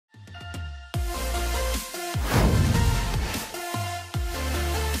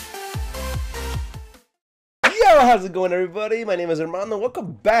how's it going, everybody? My name is Rmando.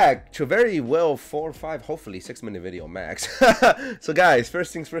 Welcome back to a very 4 or 5, hopefully 6-minute video max. So guys,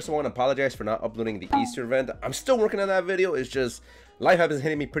 first things first, I want to apologize for not uploading the Easter event. I'm still working on that video. It's just life has been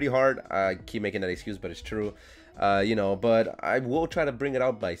hitting me pretty hard. I keep making that excuse, but it's true. But I will try to bring it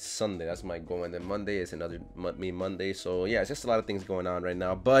out by Sunday. That's my goal. And then Monday is another Monday. So yeah, it's just a lot of things going on right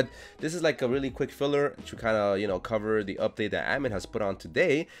now. But this is like a really quick filler to kind of cover the update that Admin has put on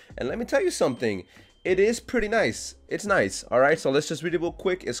today. And let me tell you something. It is pretty nice. It's nice. All right, so let's just read it real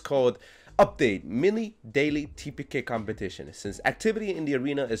quick. It's called Update Mini Daily TPK Competition. Since activity in the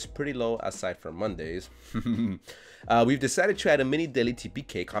arena is pretty low aside from Mondays, we've decided to add a mini daily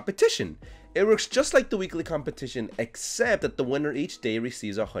TPK competition. It works just like the weekly competition, except that the winner each day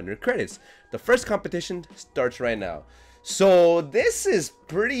receives 100 credits. The first competition starts right now. So this is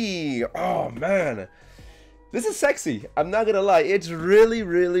pretty, oh man, this is sexy. I'm not gonna lie. It's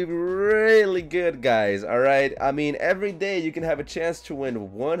really good, guys. All right. I mean, every day you can have a chance to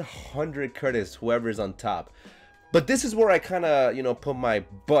win 100 credits, whoever is on top. But this is where I kind of, put my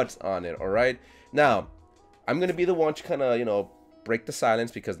butt on it. All right. Now, I'm gonna be the one to kind of, break the silence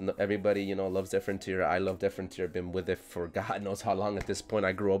because everybody, loves Different Tier. I love Different Tier. I've been with it for God knows how long at this point.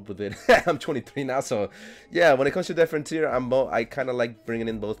 I grew up with it. I'm 23 now, so yeah. When it comes to Different Tier, I kind of like bringing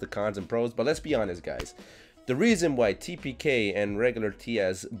in both the cons and pros. But let's be honest, guys. The reason why TPK and regular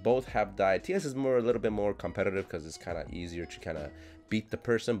TS both have died, TS is a little bit more competitive because it's kind of easier to kind of beat the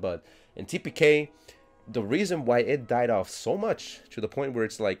person, but in TPK, the reason why it died off so much to the point where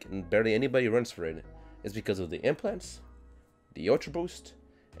it's like barely anybody runs for it is because of the implants, the ultra boost,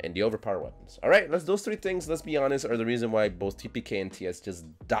 and the overpower weapons. All right, those three things, let's be honest, are the reason why both TPK and TS just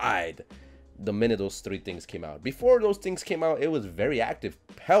died the minute those three things came out. Before those things came out, it was very active.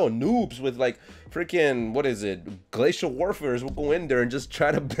 Hell, noobs with like freaking, what is it, glacial warfares will go in there and just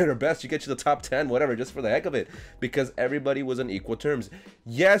try to do their best to get you the top 10, whatever, just for the heck of it, because everybody was on equal terms.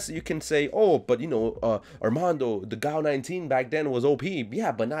 Yes, you can say, oh, but Rmando, the Gao 19 back then was OP.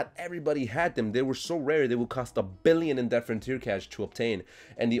 Yeah, but not everybody had them. They were so rare, they would cost $1 billion in different tier cash to obtain.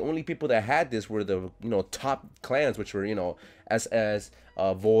 And the only people that had this were the top clans, which were SS,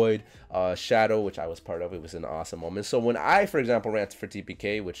 Void, Shadow, which I was part of. It was an awesome moment. So when I, for example, ran for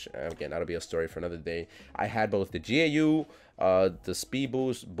TPK, which again, that'll be a story for another day, I had both the GAU, the speed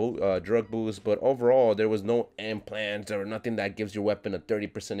boost, drug boost, but overall there was no implants or nothing that gives your weapon a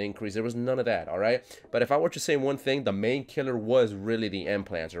 30% increase. There was none of that. All right, but if I were to say one thing, the main killer was really the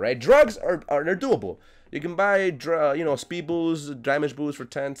implants. All right, drugs they're doable. You can buy speed boost, damage boost for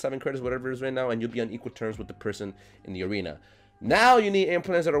 10, 7 credits, whatever it is right now, and you'll be on equal terms with the person in the arena. Now you need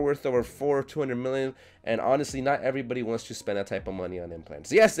implants that are worth over 200 million, and honestly, not everybody wants to spend that type of money on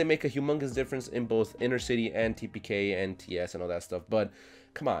implants. Yes, they make a humongous difference in both inner city and TPK and TS and all that stuff, but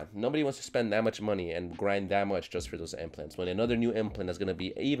come on, nobody wants to spend that much money and grind that much just for those implants, when another new implant is going to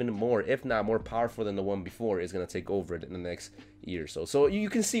be even more, if not more powerful than the one before, is going to take over in the next year or so. So you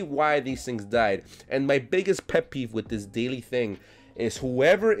can see why these things died. And my biggest pet peeve with this daily thing is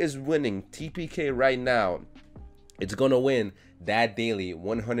whoever is winning TPK right now, it's gonna win that daily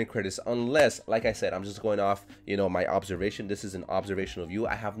 100 credits, unless, like I said, I'm just going off my observation. This is an observational view.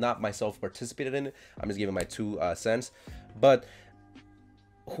 I have not myself participated in it. I'm just giving my 2 cents. But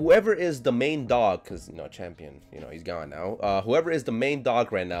whoever is the main dog, because champion, he's gone now, whoever is the main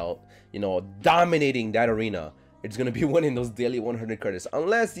dog right now, dominating that arena, it's gonna be winning those daily 100 credits,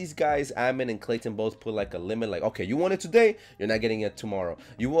 unless these guys, Admin and Clayton, both put like a limit, like, okay, you want it today, you're not getting it tomorrow.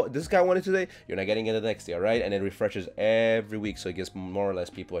 This guy wanted today, you're not getting it the next day. All right, and it refreshes every week, so it gives more or less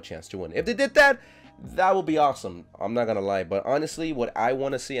people a chance to win. If they did that, that would be awesome. I'm not gonna lie, but honestly, what I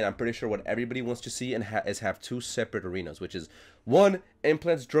want to see, and I'm pretty sure what everybody wants to see, is have 2 separate arenas, which is one,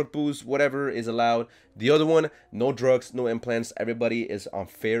 implants, drug boost, whatever is allowed. The other one, no drugs, no implants. Everybody is on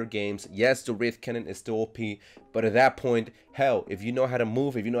fair games. Yes, the Wraith Cannon is still OP, but at that point, hell, if you know how to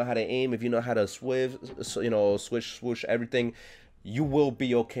move, if you know how to aim, if you know how to switch, swoosh, everything, you will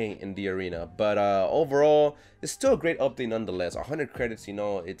be okay in the arena. But overall, it's still a great update nonetheless. 100 credits,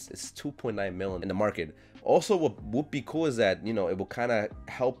 it's 2.9 million in the market. Also, what would be cool is that it will kind of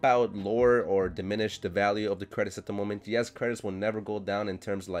help out lower or diminish the value of the credits at the moment. Yes, credits will never go down in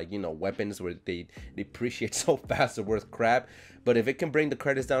terms of like weapons where they depreciate so fast they're worth crap. But if it can bring the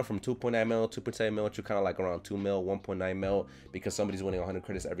credits down from 2.9 mil, 2.7 mil to kind of like around 2 mil, 1.9 mil, because somebody's winning 100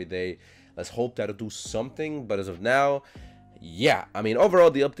 credits every day, let's hope that'll do something. But as of now, yeah, I mean,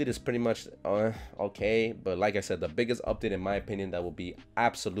 overall the update is pretty much okay, but like I said, the biggest update in my opinion that will be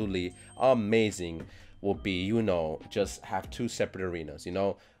absolutely amazing will be just have 2 separate arenas,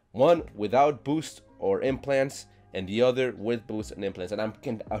 one without boost or implants, and the other with boost and implants. And I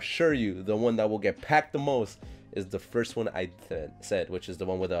can assure you the one that will get packed the most is the first one I said, which is the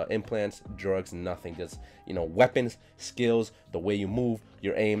one with implants, drugs, nothing. Just, you know, weapons, skills, the way you move,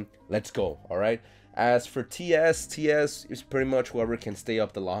 your aim. Let's go. All right. As for TS is pretty much whoever can stay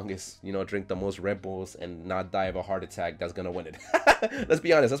up the longest, you know, drink the most Red Bulls and not die of a heart attack, that's gonna win it. Let's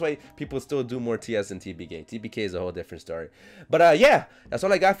be honest, that's why people still do more TS than TPK. TPK is a whole different story. But yeah, that's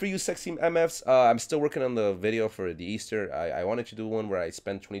all I got for you, sexy MFs. I'm still working on the video for the Easter. I wanted to do one where I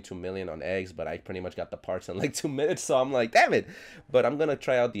spent 22 million on eggs, but I pretty much got the parts in like 2 minutes, so I'm like, damn it. But I'm gonna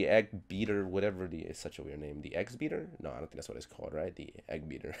try out the egg beater, whatever it's such a weird name. The eggs beater? No, I don't think that's what it's called, right? The egg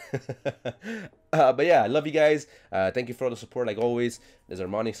beater. But yeah, I love you guys. Thank you for all the support, like always. This is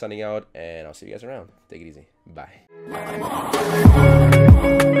Rmando signing out, and I'll see you guys around. Take it easy. Bye.